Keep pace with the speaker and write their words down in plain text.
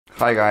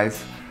Hi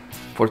guys!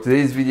 For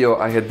today's video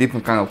I had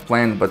different kind of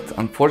plan, but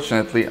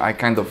unfortunately I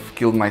kind of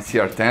killed my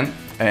CR10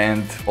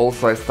 and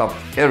also I stopped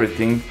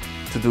everything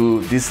to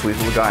do this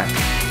little guy.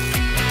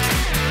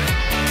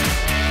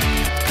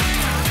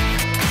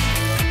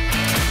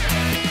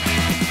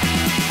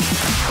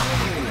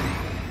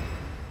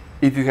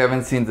 If you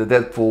haven't seen the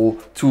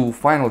Deadpool 2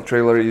 final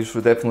trailer, you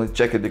should definitely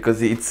check it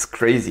because it's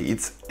crazy,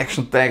 it's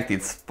action-packed,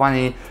 it's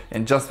funny,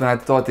 and just when I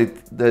thought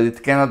that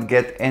it cannot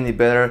get any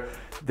better,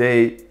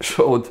 they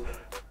showed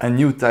a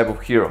new type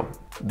of hero.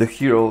 The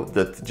hero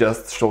that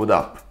just showed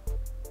up.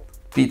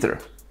 Peter.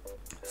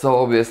 So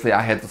obviously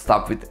I had to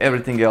stop with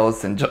everything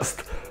else and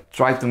just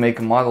try to make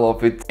a model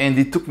of it, and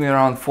it took me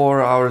around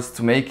 4 hours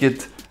to make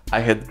it.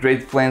 I had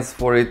great plans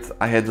for it.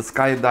 I had a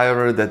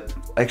skydiver that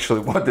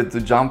actually wanted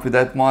to jump with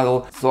that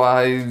model, so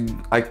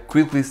I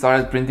quickly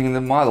started printing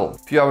the model. A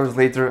few hours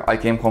later I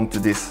came home to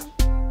this.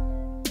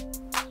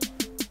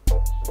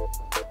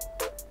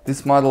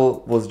 This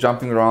model was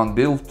jumping around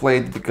build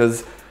plate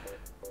because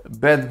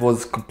bed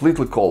was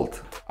completely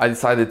cold. I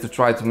decided to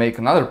try to make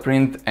another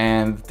print,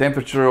 and the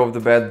temperature of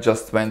the bed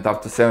just went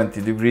up to 70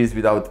 degrees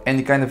without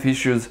any kind of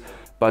issues,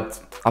 but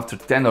after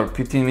 10 or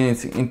 15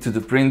 minutes into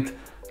the print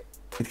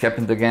it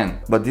happened again.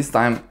 But this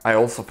time I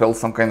also felt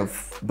some kind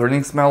of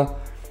burning smell,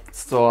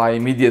 so I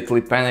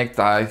immediately panicked.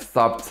 I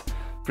stopped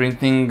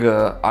printing,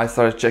 I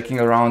started checking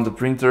around the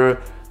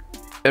printer,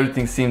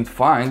 everything seemed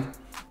fine.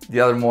 The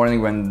other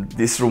morning, when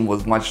this room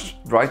was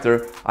much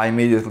brighter, I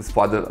immediately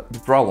spotted the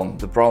problem.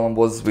 The problem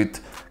was with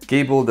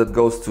cable that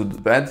goes to the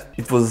bed.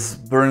 It was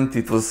burnt,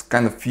 it was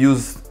kind of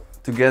fused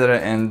together,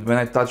 and when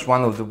I touched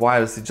one of the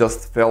wires it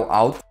just fell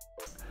out.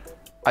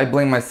 I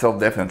blame myself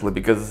definitely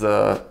because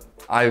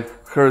I've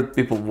heard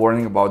people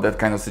warning about that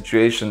kind of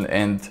situation,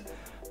 and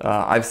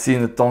I've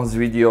seen Tom's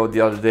video the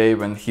other day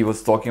when he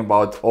was talking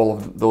about all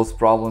of those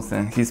problems,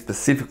 and he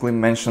specifically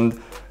mentioned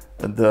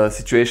the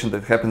situation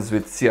that happens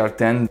with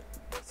CR10.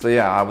 So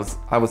yeah,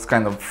 I was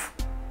kind of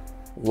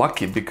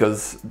lucky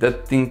because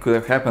that thing could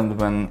have happened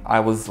when I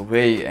was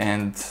away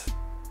and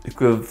it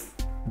could have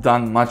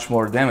done much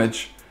more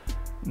damage.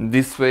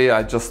 This way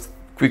I just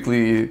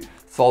quickly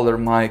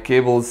soldered my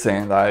cables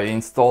and I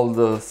installed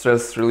the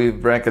stress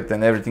relief bracket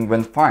and everything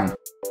went fine.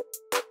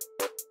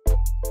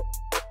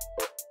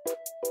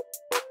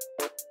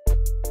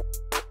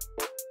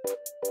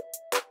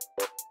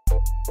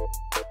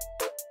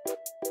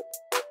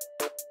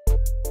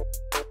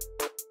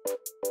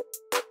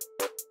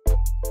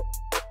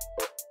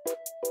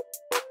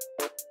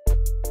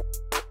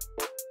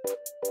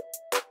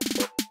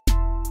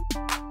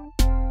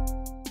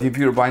 If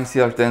you're buying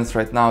CR10s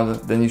right now,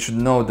 then you should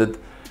know that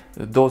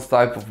those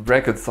type of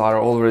brackets are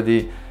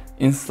already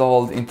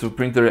installed into the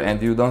printer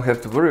and you don't have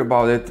to worry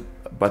about it.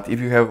 But if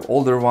you have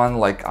older one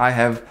like I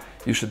have,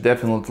 you should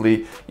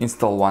definitely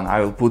install one.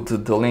 I will put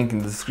the link in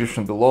the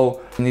description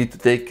below. You need to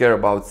take care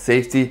about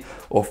safety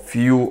of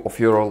you, of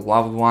your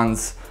loved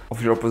ones,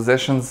 of your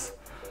possessions.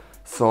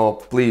 So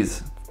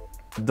please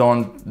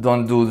don't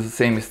do the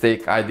same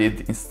mistake I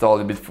did, install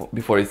it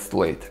before it's too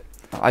late.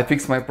 I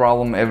fixed my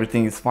problem,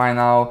 everything is fine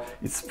now,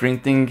 it's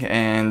printing,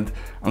 and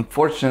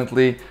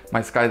unfortunately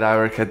my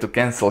skydiver had to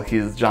cancel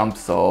his jump,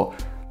 so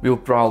we'll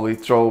probably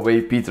throw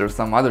away Peter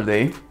some other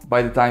day.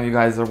 By the time you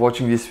guys are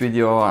watching this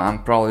video,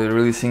 I'm probably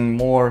releasing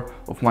more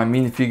of my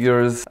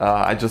minifigures.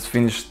 I just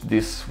finished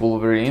this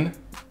Wolverine.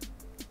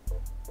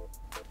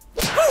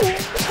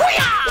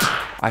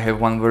 I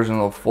have one version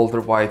of Walter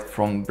White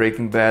from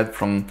Breaking Bad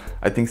from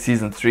I think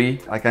season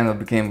 3. I kind of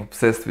became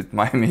obsessed with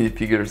my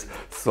minifigures,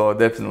 so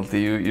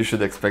definitely you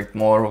should expect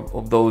more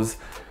of those.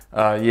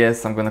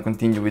 Yes, I'm gonna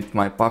continue with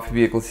my Puffy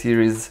Vehicle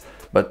series,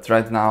 but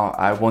right now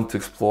I want to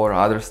explore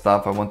other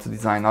stuff, I want to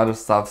design other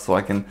stuff so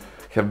I can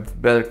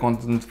have better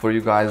content for you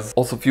guys.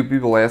 Also, few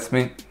people ask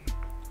me,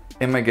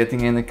 am I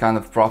getting any kind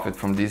of profit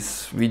from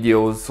these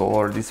videos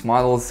or these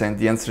models, and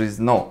the answer is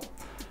no.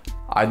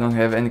 I don't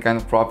have any kind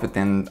of profit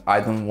and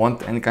I don't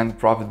want any kind of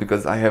profit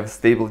because I have a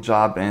stable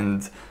job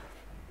and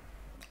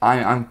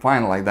I'm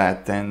fine like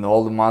that, and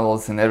all the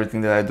models and everything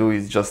that I do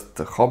is just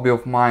a hobby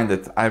of mine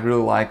that I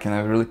really like and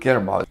I really care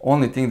about.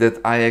 Only thing that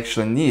I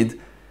actually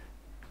need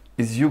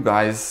is you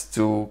guys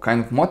to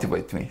kind of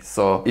motivate me.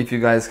 So if you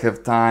guys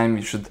have time,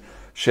 you should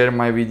share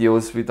my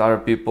videos with other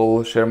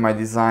people, share my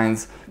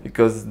designs,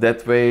 because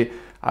that way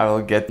I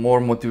will get more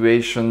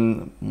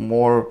motivation,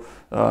 more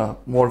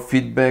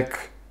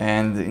feedback.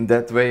 And in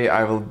that way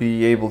I will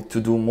be able to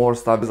do more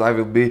stuff because I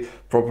will be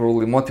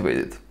properly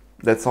motivated.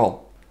 That's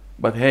all.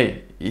 But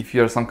hey, if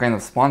you're some kind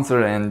of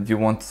sponsor and you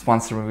want to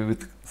sponsor me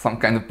with some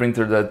kind of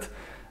printer that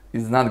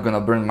is not gonna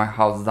burn my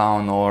house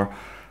down, or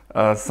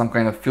some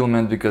kind of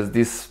filament because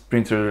this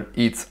printer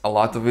eats a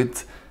lot of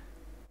it,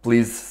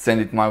 please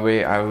send it my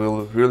way. I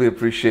will really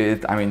appreciate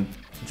it. I mean,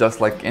 just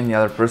like any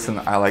other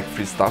person, I like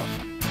free stuff.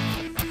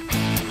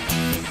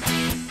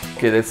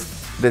 Okay,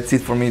 that's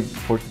it for me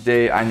for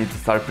today. I need to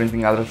start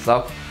printing other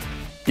stuff.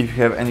 If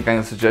you have any kind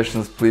of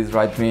suggestions, please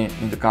write me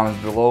in the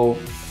comments below.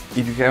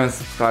 If you haven't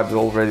subscribed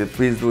already,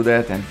 please do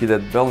that and hit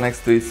that bell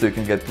next to it so you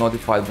can get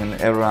notified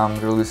whenever I'm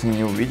releasing a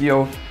new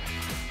video.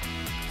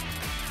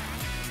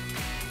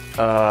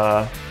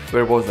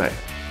 Where was I?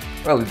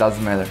 Well, it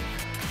doesn't matter.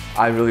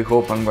 I really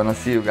hope I'm gonna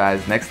see you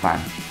guys next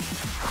time.